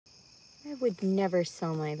I would never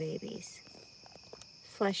sell my babies.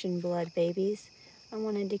 Flesh and blood babies. I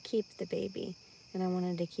wanted to keep the baby, and I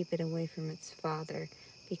wanted to keep it away from its father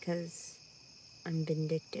because I'm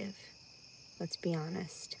vindictive. Let's be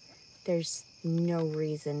honest. There's no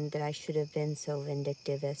reason that I should have been so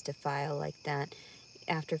vindictive as to file like that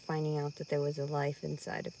after finding out that there was a life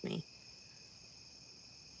inside of me.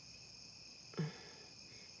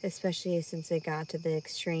 Especially since it got to the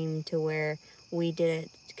extreme to where we did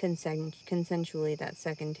it consensually that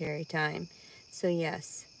secondary time. So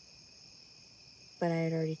yes, but I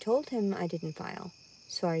had already told him I didn't file.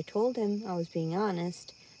 So I told him I was being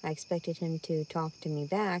honest. I expected him to talk to me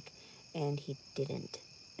back, and he didn't.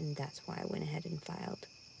 And that's why I went ahead and filed.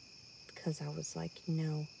 Because I was like,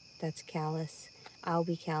 no, that's callous. I'll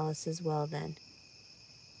be callous as well then.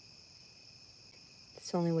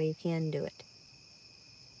 It's the only way you can do it.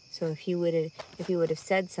 So if he would have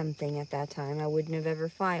said something at that time, I wouldn't have ever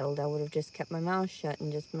filed. I would have just kept my mouth shut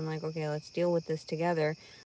and just been like, okay, let's deal with this together.